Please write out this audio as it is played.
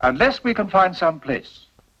Unless we can find some place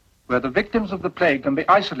where the victims of the plague can be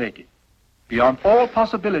isolated beyond all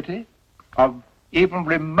possibility of even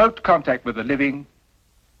remote contact with the living,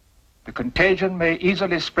 the contagion may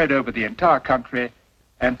easily spread over the entire country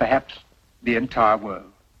and perhaps the entire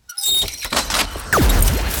world.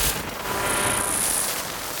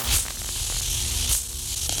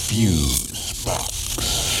 Fusebox.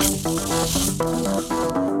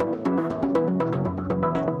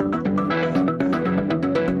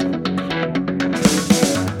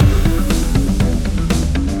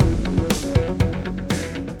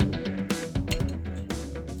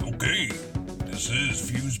 Okay, this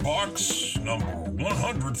is Fusebox number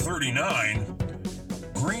 139,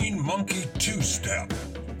 Green Monkey Two-Step,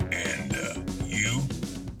 and you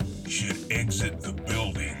should exit the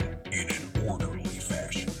building in an orderly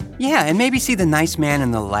fashion. Yeah, and maybe see the nice man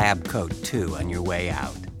in the lab coat, too, on your way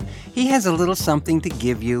out. He has a little something to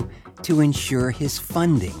give you to ensure his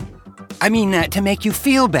funding. I mean, to make you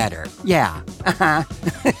feel better. Yeah.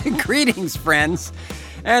 Greetings, friends.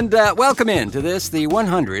 And welcome in to this, the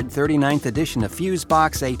 139th edition of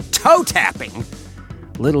Fusebox, a toe-tapping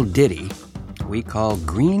little ditty we call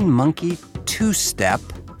Green Monkey Two-Step.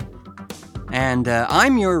 And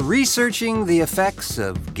I'm your researching the effects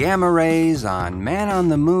of gamma rays on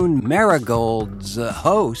Man-on-the-Moon Marigold's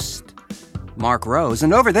host, Mark Rose.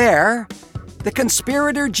 And over there, the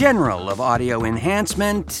conspirator general of audio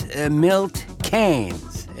enhancement, Milt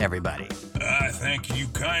Keynes, everybody. Thank you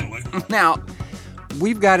kindly. Now,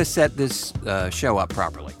 we've got to set this show up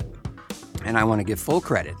properly. And I want to give full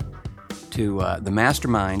credit to the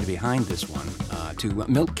mastermind behind this one, to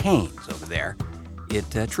Milt Keynes over there. It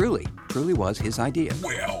truly was his idea.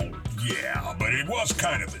 Well, yeah, but it was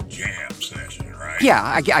kind of a jam session, right? Yeah,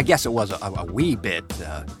 I guess it was a wee bit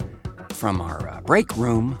from our break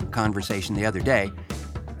room conversation the other day,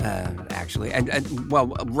 actually. And well,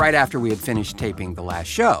 right after we had finished taping the last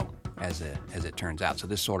show, as it turns out. So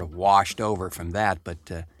this sort of washed over from that. But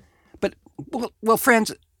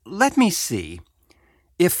friends, let me see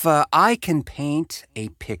if I can paint a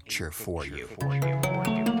picture for you. Well,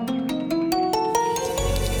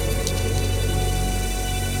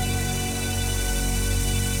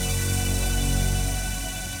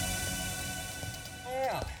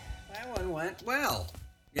 that one went well.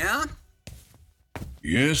 Yeah?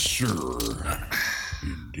 Yes, sir.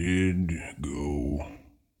 It did go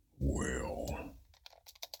well.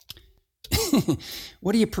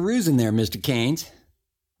 What are you perusing there, Mr. Keynes?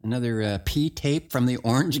 Another P-tape from the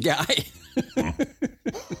orange guy?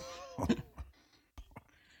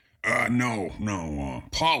 No.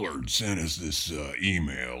 Pollard sent us this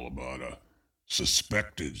email about a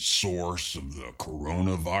suspected source of the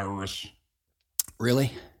coronavirus.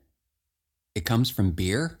 Really? It comes from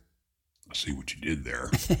beer? I see what you did there.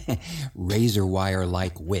 Razor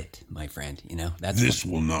wire-like wit, my friend. You know, This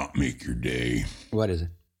will not make your day. What is it?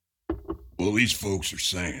 Well, these folks are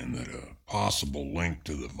saying that a possible link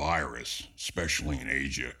to the virus, especially in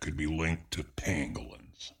Asia, could be linked to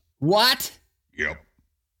pangolins. What? Yep.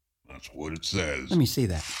 That's what it says. Let me see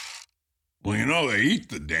that. Well, you know, they eat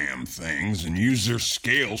the damn things and use their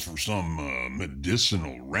scales for some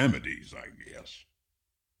medicinal remedies, I guess.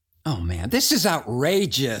 Oh, man, this is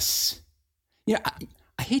outrageous. You know,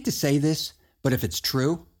 I hate to say this, but if it's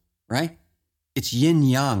true, right? It's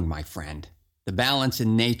yin-yang, my friend. The balance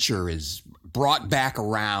in nature is brought back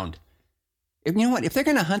around. You know what? If they're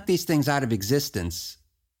going to hunt these things out of existence,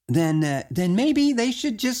 then maybe they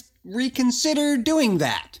should just reconsider doing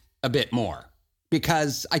that a bit more.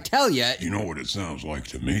 Because I tell you... You know what it sounds like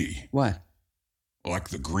to me? What? Like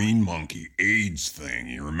the green monkey AIDS thing.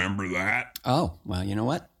 You remember that? Oh, well, you know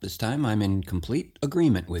what? This time I'm in complete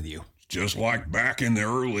agreement with you. Just like back in the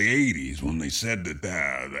early 80s when they said that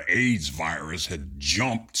the AIDS virus had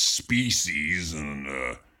jumped species and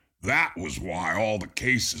that was why all the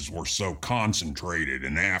cases were so concentrated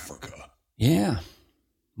in Africa. Yeah,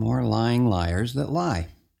 more lying liars that lie.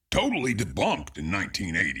 Totally debunked in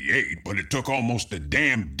 1988, but it took almost a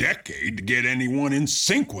damn decade to get anyone in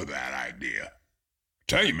sync with that idea.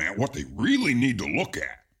 Tell you, man, what they really need to look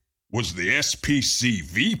at was the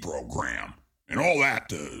SPCV program and all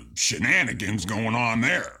that shenanigans going on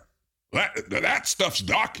there. That stuff's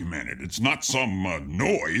documented. It's not some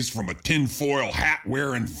noise from a tinfoil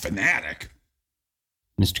hat-wearing fanatic.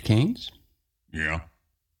 Mr. Keynes? Yeah?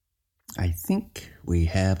 I think we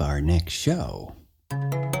have our next show.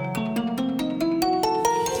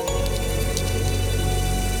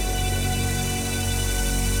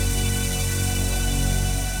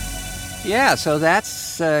 Yeah, so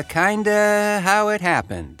that's kind of how it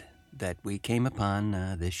happened that we came upon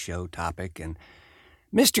this show topic. And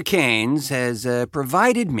Mr. Keynes has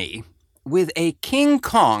provided me with a King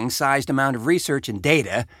Kong-sized amount of research and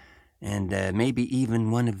data, and maybe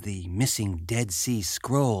even one of the missing Dead Sea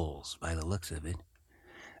Scrolls, by the looks of it.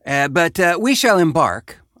 But we shall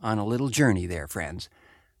embark on a little journey there, friends.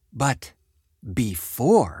 But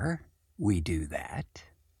before we do that,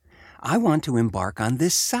 I want to embark on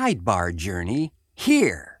this sidebar journey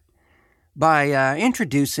here by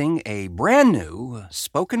introducing a brand new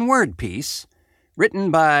spoken word piece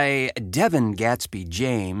written by Devin Gatsby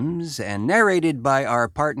James and narrated by our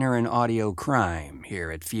partner in audio crime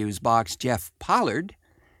here at Fusebox, Jeff Pollard.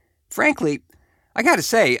 Frankly, I gotta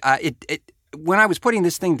say, when I was putting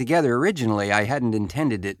this thing together originally, I hadn't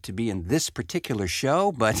intended it to be in this particular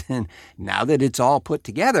show, but now that it's all put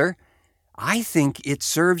together, I think it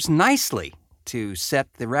serves nicely to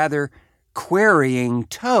set the rather querying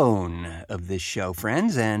tone of this show,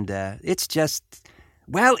 friends, and it's just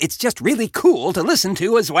really cool to listen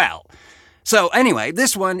to as well. So anyway,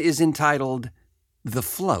 this one is entitled The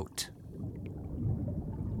Float.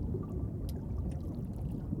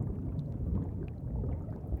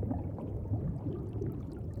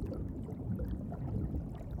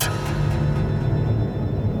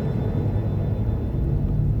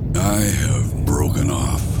 I have broken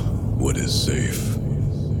off what is safe.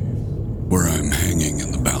 Where I'm hanging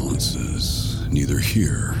in the balances, neither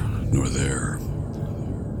here nor there.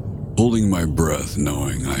 Holding my breath,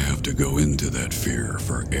 knowing I have to go into that fear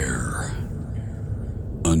for air.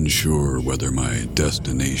 Unsure whether my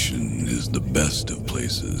destination is the best of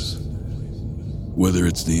places. Whether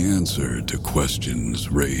it's the answer to questions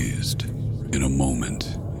raised in a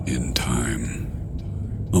moment in time.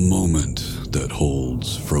 A moment that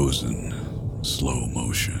holds frozen, slow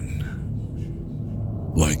motion.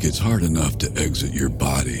 Like it's hard enough to exit your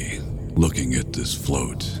body, looking at this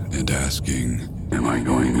float and asking, am I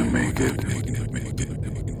going to make it?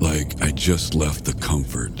 Like I just left the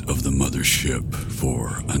comfort of the mothership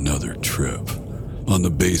for another trip, on the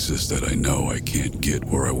basis that I know I can't get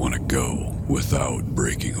where I want to go without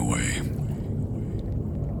breaking away.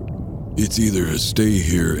 It's either stay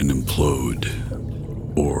here and implode,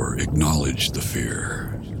 or acknowledge the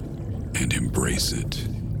fear and embrace it.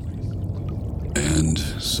 And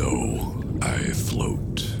so I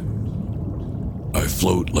float. I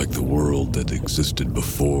float like the world that existed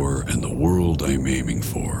before and the world I'm aiming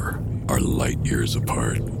for are light years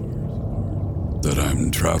apart. That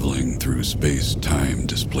I'm traveling through space-time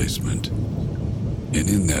displacement. And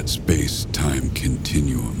in that space-time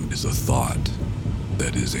continuum is a thought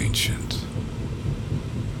that is ancient.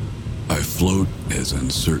 I float as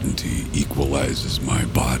uncertainty equalizes my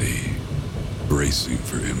body, bracing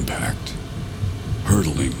for impact,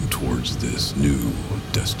 hurtling towards this new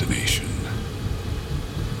destination.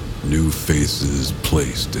 New faces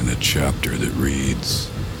placed in a chapter that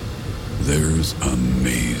reads, there's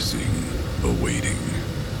amazing awaiting.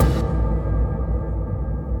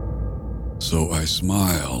 So I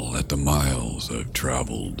smile at the miles I've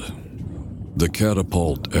traveled. The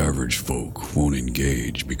catapult average folk won't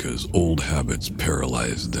engage because old habits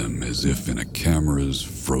paralyze them as if in a camera's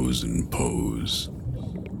frozen pose.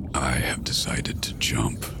 I have decided to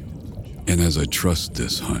jump. And as I trust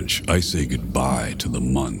this hunch, I say goodbye to the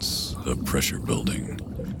months of pressure building.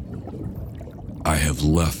 I have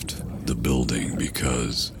left the building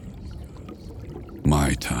because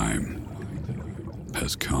my time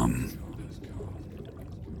has come.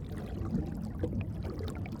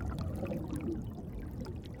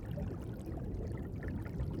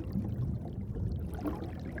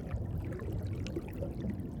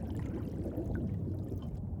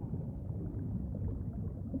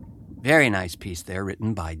 Very nice piece there,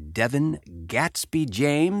 written by Devin Gatsby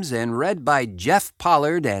James and read by Jeff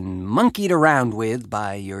Pollard and monkeyed around with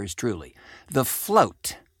by yours truly. The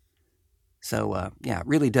Float. So, it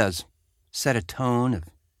really does set a tone of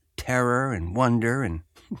terror and wonder and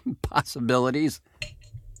possibilities.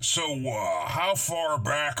 So, how far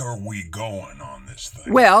back are we going on this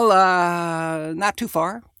thing? Well, not too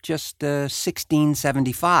far. Just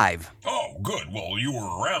 1675. Oh, good. Well, you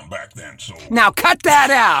were around back then, so... Now cut that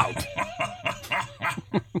out!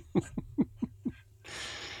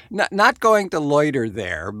 Not going to loiter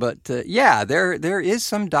there, but there is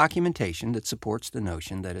some documentation that supports the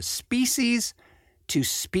notion that a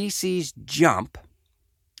species-to-species jump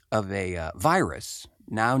of a virus,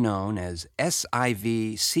 now known as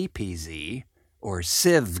SIV-CPZ, or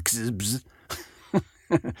CIVZ,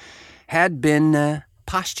 had been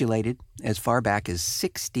postulated as far back as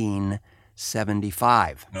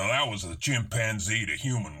 1675. Now, that was the chimpanzee to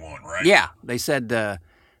human one, right? Yeah, they said that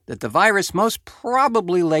the virus most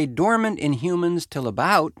probably lay dormant in humans till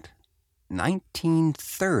about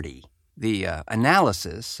 1930, the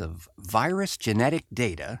analysis of virus genetic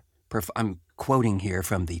data, I'm quoting here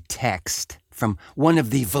from the text, from one of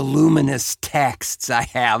the voluminous texts I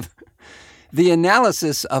have. The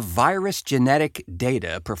analysis of virus genetic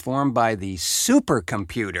data performed by the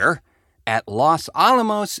supercomputer at Los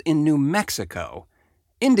Alamos in New Mexico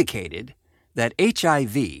indicated that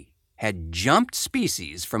HIV had jumped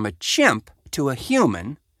species from a chimp to a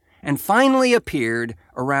human and finally appeared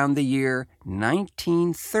around the year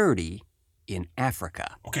 1930 in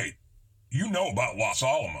Africa. Okay, you know about Los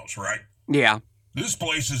Alamos, right? Yeah. This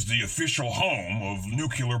place is the official home of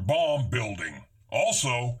nuclear bomb building.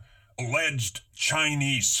 Also, alleged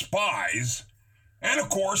Chinese spies, and of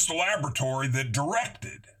course the laboratory that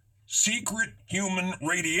directed secret human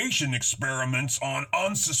radiation experiments on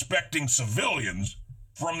unsuspecting civilians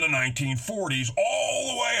from the 1940s all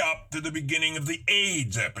the way up to the beginning of the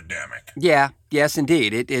AIDS epidemic. Yeah, yes,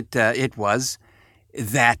 indeed. It was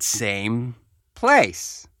that same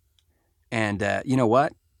place. And you know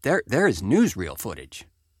what? There is newsreel footage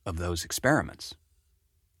of those experiments,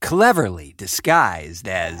 cleverly disguised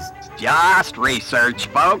as just research,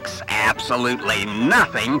 folks. Absolutely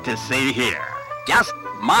nothing to see here. Just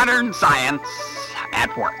modern science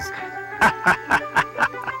at work.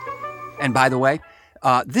 And by the way,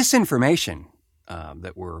 this information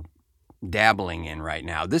that we're dabbling in right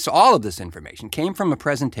now, all of this information came from a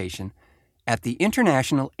presentation at the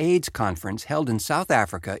International AIDS Conference held in South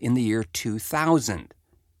Africa in the year 2000.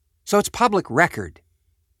 So it's public record.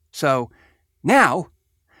 So now,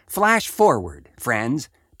 flash forward, friends,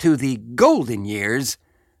 to the golden years,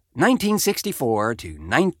 1964 to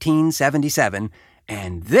 1977,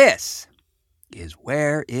 and this is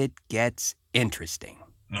where it gets interesting.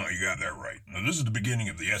 No, you got that right. Now, this is the beginning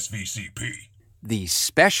of the SVCP. The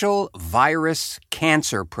Special Virus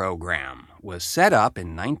Cancer Program was set up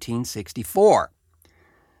in 1964.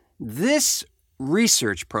 This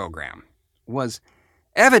research program was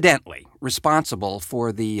evidently responsible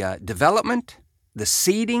for the development, the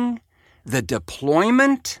seeding, the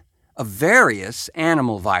deployment of various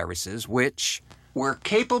animal viruses which were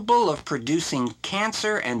capable of producing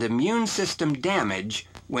cancer and immune system damage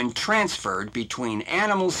when transferred between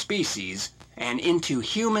animal species and into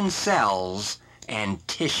human cells and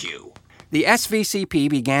tissue. The SVCP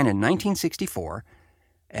began in 1964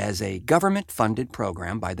 as a government-funded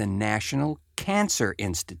program by the National Cancer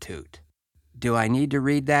Institute. Do I need to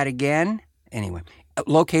read that again? Anyway,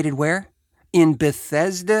 located where? In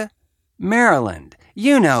Bethesda, Maryland.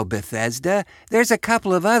 You know Bethesda. There's a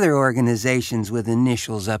couple of other organizations with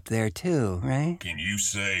initials up there too, right? Can you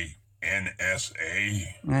say NSA?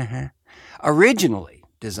 Uh-huh. Originally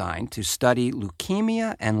designed to study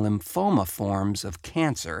leukemia and lymphoma forms of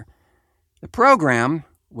cancer, the program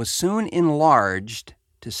was soon enlarged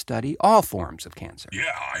to study all forms of cancer.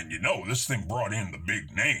 Yeah, and this thing brought in the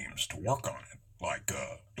big names to work on it, like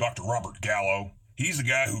Dr. Robert Gallo. He's the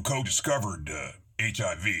guy who co-discovered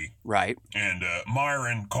HIV. Right. And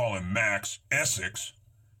Myron, call him Max, Essex.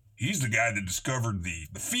 He's the guy that discovered the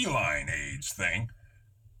feline AIDS thing.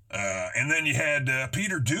 And then you had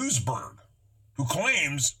Peter Duesberg, who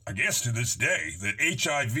claims, I guess to this day, that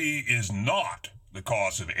HIV is not the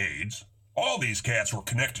cause of AIDS. All these cats were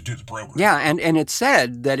connected to the program. Yeah, and it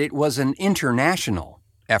said that it was an international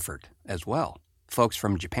effort as well. Folks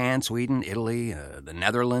from Japan, Sweden, Italy, the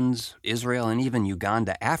Netherlands, Israel, and even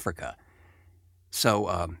Uganda, Africa.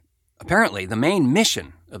 So apparently the main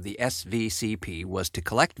mission of the SVCP was to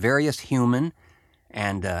collect various human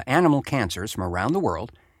and animal cancers from around the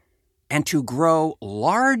world and to grow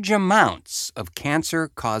large amounts of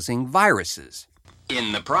cancer-causing viruses.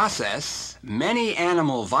 In the process, many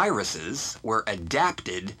animal viruses were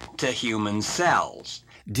adapted to human cells.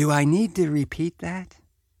 Do I need to repeat that?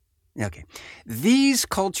 Okay. These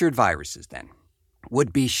cultured viruses, then,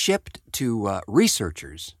 would be shipped to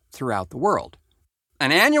researchers throughout the world.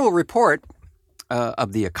 An annual report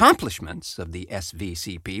of the accomplishments of the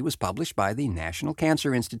SVCP was published by the National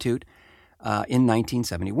Cancer Institute in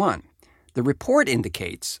 1971. The report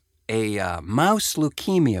indicates a mouse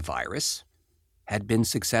leukemia virus had been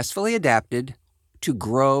successfully adapted to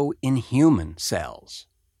grow in human cells.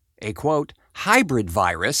 A, quote, hybrid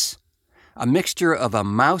virus, a mixture of a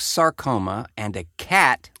mouse sarcoma and a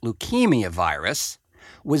cat leukemia virus,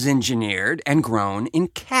 was engineered and grown in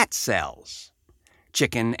cat cells.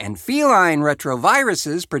 Chicken and feline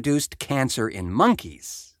retroviruses produced cancer in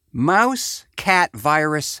monkeys. Mouse-cat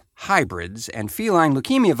virus hybrids and feline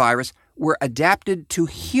leukemia virus were adapted to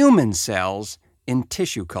human cells in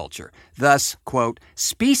tissue culture. Thus, quote,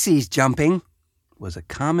 species jumping was a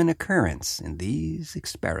common occurrence in these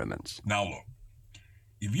experiments. Now look,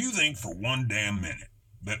 if you think for one damn minute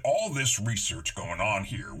that all this research going on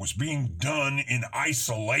here was being done in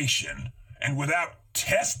isolation and without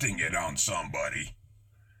testing it on somebody,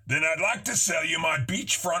 then I'd like to sell you my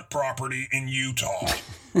beachfront property in Utah.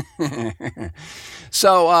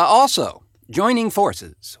 So, also, joining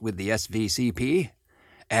forces with the SVCP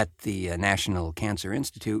at the National Cancer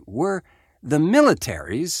Institute were the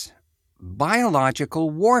military's biological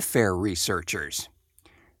warfare researchers.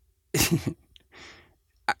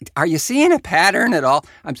 Are you seeing a pattern at all?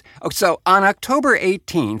 So, on October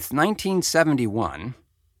 18th, 1971,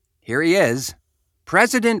 here he is,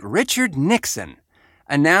 President Richard Nixon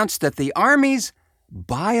announced that the Army's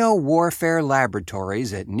biowarfare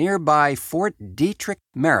laboratories at nearby Fort Detrick,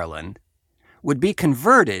 Maryland, would be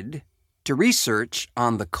converted to research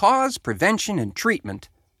on the cause, prevention, and treatment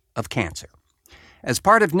of cancer. As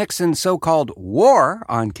part of Nixon's so-called war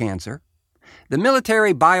on cancer, the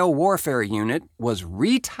military biowarfare unit was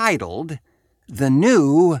retitled the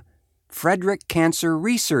new Frederick Cancer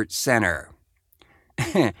Research Center.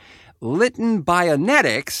 Lytton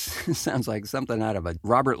Bionetics sounds like something out of a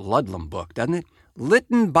Robert Ludlum book, doesn't it?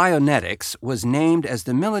 Lytton Bionetics was named as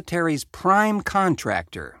the military's prime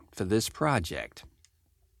contractor for this project.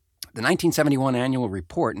 The 1971 annual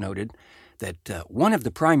report noted that one of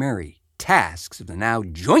the primary tasks of the now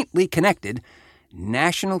jointly connected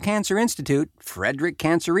National Cancer Institute Frederick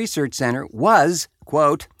Cancer Research Center was,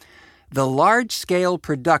 quote, the large-scale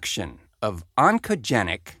production of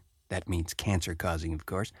oncogenic, that means cancer-causing, of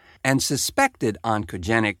course, and suspected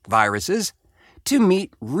oncogenic viruses to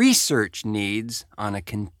meet research needs on a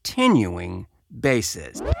continuing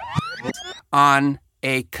basis. On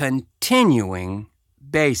a continuing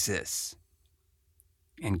basis.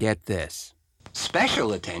 And get this.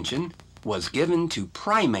 Special attention was given to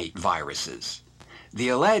primate viruses, the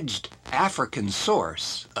alleged African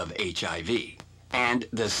source of HIV, and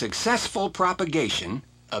the successful propagation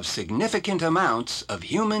of significant amounts of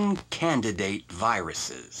human candidate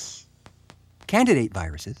viruses. Candidate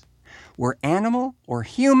viruses were animal or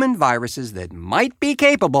human viruses that might be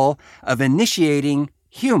capable of initiating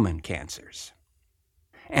human cancers.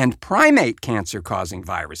 And primate cancer-causing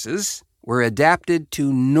viruses were adapted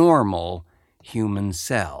to normal human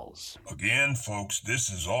cells. Again, folks,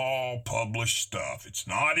 this is all published stuff. It's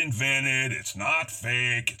not invented, it's not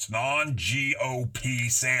fake, it's non-GOP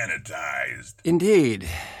sanitized. Indeed.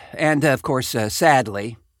 And, of course,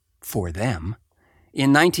 sadly, for them,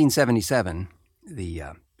 in 1977, the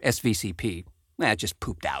SVCP just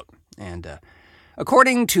pooped out. And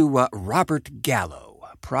according to Robert Gallo,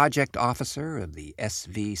 project officer of the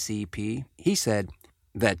SVCP, he said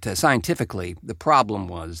that scientifically the problem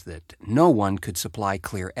was that no one could supply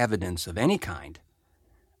clear evidence of any kind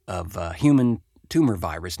of human tumor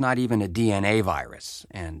virus, not even a DNA virus.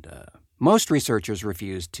 And most researchers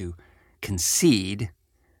refused to concede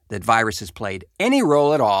that viruses played any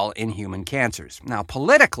role at all in human cancers. Now,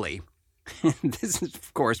 politically, this is,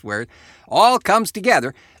 of course, where it all comes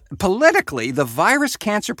together. Politically, the virus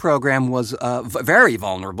cancer program was very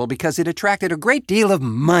vulnerable because it attracted a great deal of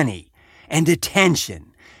money and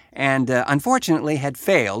attention, and unfortunately had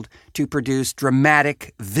failed to produce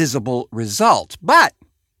dramatic, visible results. But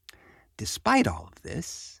despite all of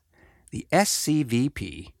this, the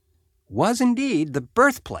SCVP was indeed the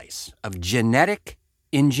birthplace of genetic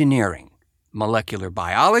engineering, molecular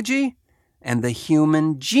biology, and the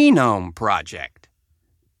Human Genome Project.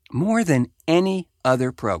 More than any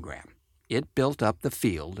other program, it built up the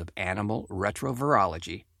field of animal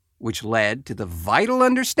retrovirology, which led to the vital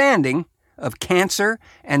understanding of cancer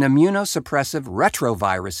and immunosuppressive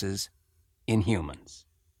retroviruses in humans.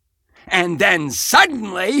 And then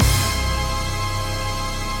suddenly,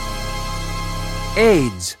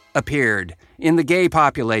 AIDS appeared in the gay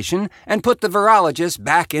population and put the virologists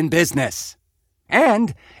back in business.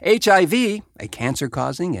 And HIV, a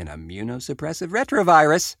cancer-causing and immunosuppressive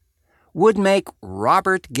retrovirus, would make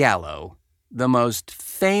Robert Gallo the most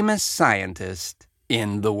famous scientist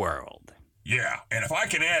in the world. Yeah, and if I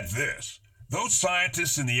can add this, those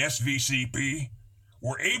scientists in the SVCP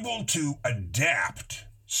were able to adapt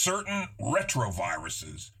certain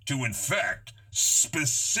retroviruses to infect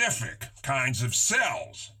specific kinds of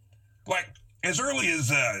cells. Like, as early as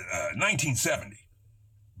 1970,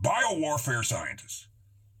 biowarfare scientists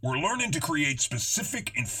were learning to create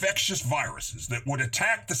specific infectious viruses that would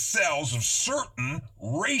attack the cells of certain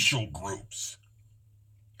racial groups.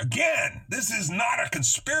 Again, this is not a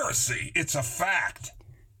conspiracy, it's a fact.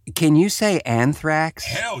 Can you say anthrax?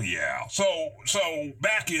 Hell yeah. So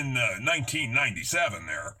back in 1997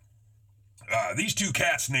 there, these two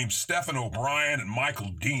cats named Stephen O'Brien and Michael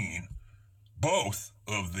Dean both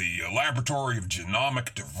of the Laboratory of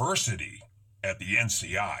Genomic Diversity at the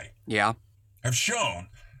NCI Yeah. have shown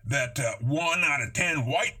that 1 out of 10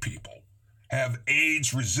 white people have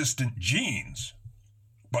AIDS-resistant genes,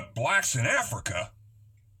 but blacks in Africa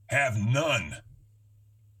have none.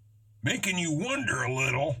 Making you wonder a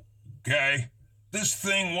little, okay? This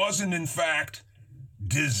thing wasn't, in fact,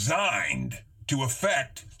 designed to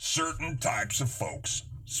affect certain types of folks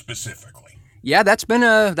specifically. Yeah, that's been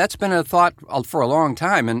a thought for a long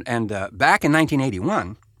time. And back in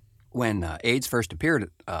 1981, when AIDS first appeared,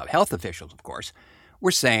 health officials, of course,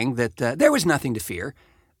 were saying that there was nothing to fear.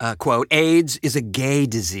 Quote, AIDS is a gay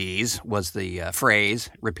disease, was the phrase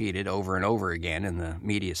repeated over and over again in the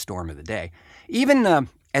media storm of the day. Even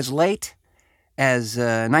as late as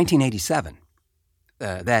 1987,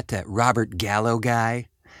 that Robert Gallo guy,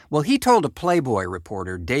 well, he told a Playboy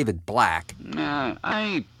reporter, David Black,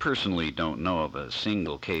 I personally don't know of a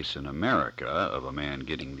single case in America of a man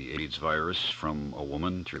getting the AIDS virus from a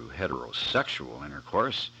woman through heterosexual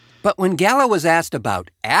intercourse. But when Gallo was asked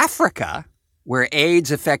about Africa, where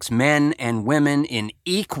AIDS affects men and women in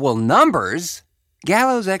equal numbers,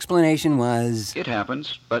 Gallo's explanation was, It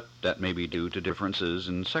happens, but that may be due to differences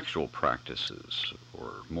in sexual practices,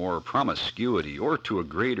 or more promiscuity, or to a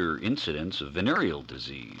greater incidence of venereal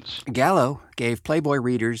disease. Gallo gave Playboy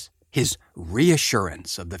readers his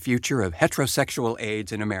reassurance of the future of heterosexual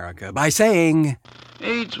AIDS in America by saying,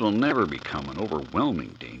 AIDS will never become an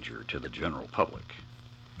overwhelming danger to the general public.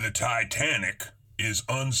 The Titanic is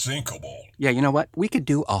unsinkable. Yeah, you know what? We could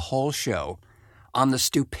do a whole show on the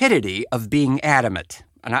stupidity of being adamant.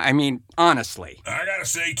 And I mean, honestly. I gotta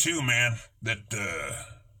say, too, man, that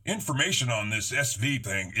information on this SV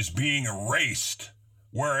thing is being erased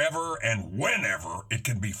wherever and whenever it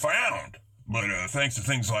can be found. But thanks to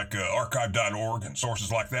things like archive.org and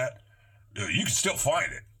sources like that, you can still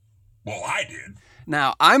find it. Well, I did.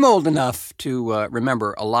 Now, I'm old enough to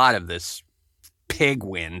remember a lot of this pig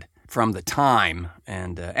wind from the time,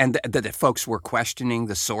 and that folks were questioning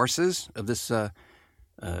the sources of this,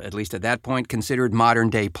 at least at that point, considered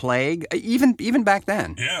modern-day plague, even back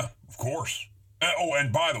then. Yeah, of course. Oh,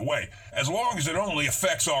 and by the way, as long as it only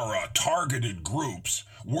affects our targeted groups,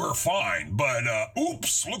 we're fine. But,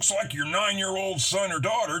 oops, looks like your 9-year-old son or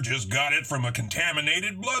daughter just got it from a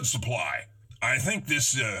contaminated blood supply. I think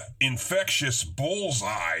this infectious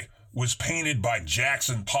bullseye was painted by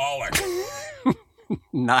Jackson Pollock.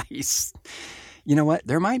 Nice. You know what?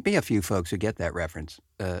 There might be a few folks who get that reference.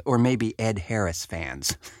 Or maybe Ed Harris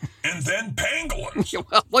fans. And then pangolins.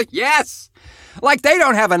 Well, yes. Like they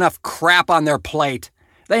don't have enough crap on their plate.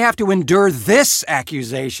 They have to endure this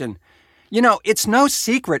accusation. You know, it's no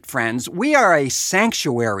secret, friends. We are a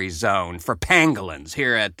sanctuary zone for pangolins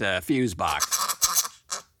here at Fusebox.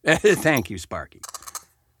 Thank you, Sparky.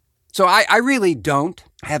 So I really don't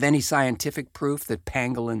have any scientific proof that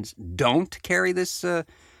pangolins don't carry this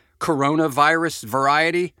coronavirus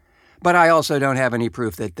variety, but I also don't have any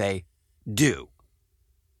proof that they do.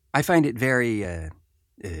 I find it very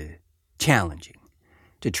challenging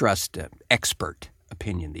to trust expert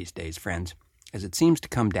opinion these days, friends, as it seems to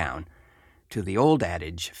come down to the old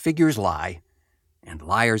adage, figures lie and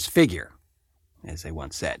liars figure, as they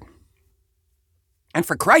once said. And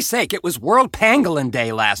for Christ's sake, it was World Pangolin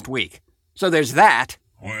Day last week. So there's that.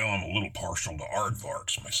 Well, I'm a little partial to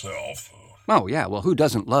aardvarks myself. Oh, yeah, well, who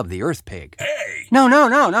doesn't love the earth pig? Hey! No,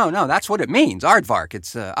 that's what it means, aardvark.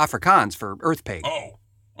 It's Afrikaans for earth pig. Oh,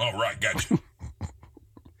 right, gotcha.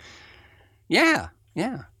 Yeah.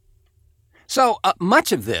 So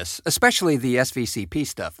much of this, especially the SVCP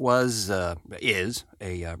stuff, is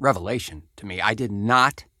a revelation to me. I did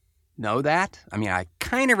not know that. I mean, I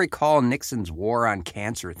kind of recall Nixon's war on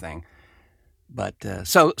cancer thing. But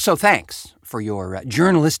so thanks for your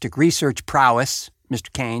journalistic research prowess,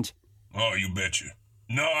 Mr. Keynes. Oh, you betcha.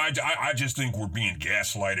 No, I just think we're being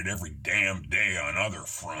gaslighted every damn day on other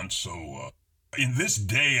fronts, so in this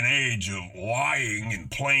day and age of lying in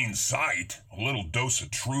plain sight, a little dose of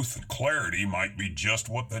truth and clarity might be just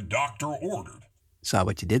what the doctor ordered. Saw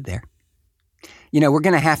what you did there. You know, we're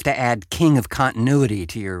going to have to add King of Continuity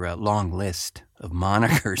to your long list of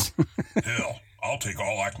monikers. Hell, I'll take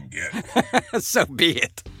all I can get. So be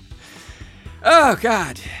it. Oh,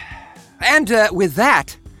 God. And with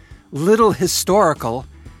that little historical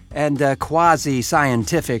and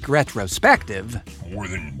quasi-scientific retrospective... More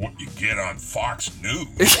than what you get on Fox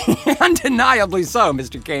News. Undeniably so,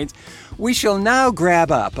 Mr. Keynes. We shall now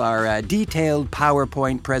grab up our detailed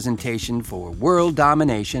PowerPoint presentation for world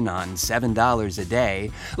domination on $7 a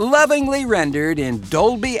day, lovingly rendered in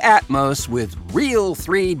Dolby Atmos with real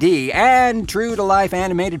 3D and true-to-life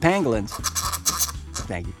animated pangolins.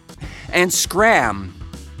 Thank you. and scram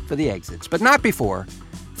for the exits, but not before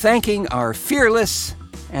thanking our fearless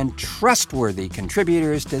and trustworthy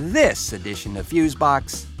contributors to this edition of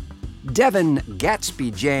Fusebox, Devin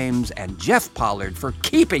Gatsby James and Jeff Pollard, for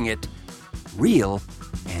keeping it real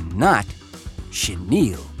and not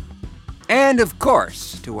chenille. And, of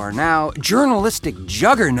course, to our now journalistic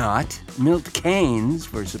juggernaut, Milt Keynes,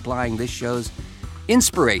 for supplying this show's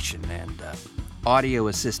inspiration and audio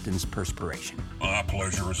assistance perspiration. My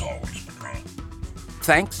pleasure as always, Patron.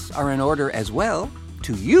 Thanks are in order as well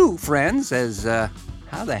to you, friends, as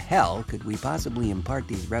how the hell could we possibly impart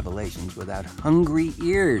these revelations without hungry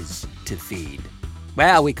ears to feed?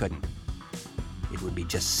 Well, we couldn't. It would be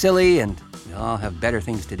just silly, and we all have better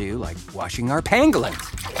things to do, like washing our pangolins.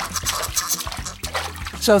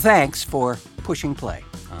 So thanks for pushing play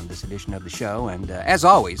on this edition of the show, and as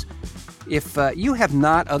always, if you have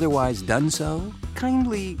not otherwise done so,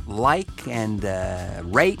 kindly like and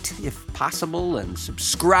rate, if possible, and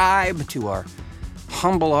subscribe to our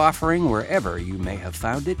humble offering wherever you may have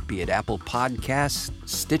found it, be it Apple Podcasts,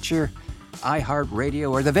 Stitcher,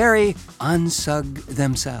 iHeartRadio, or the very Unsug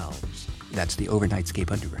themselves. That's the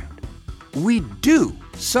Overnightscape Underground. We do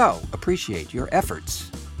so appreciate your efforts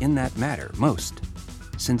in that matter, most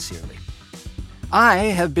sincerely. I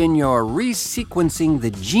have been your resequencing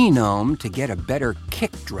the genome to get a better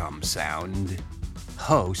kick drum sound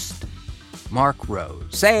host, Mark Rose,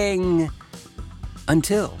 saying,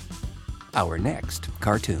 until our next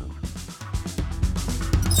cartoon.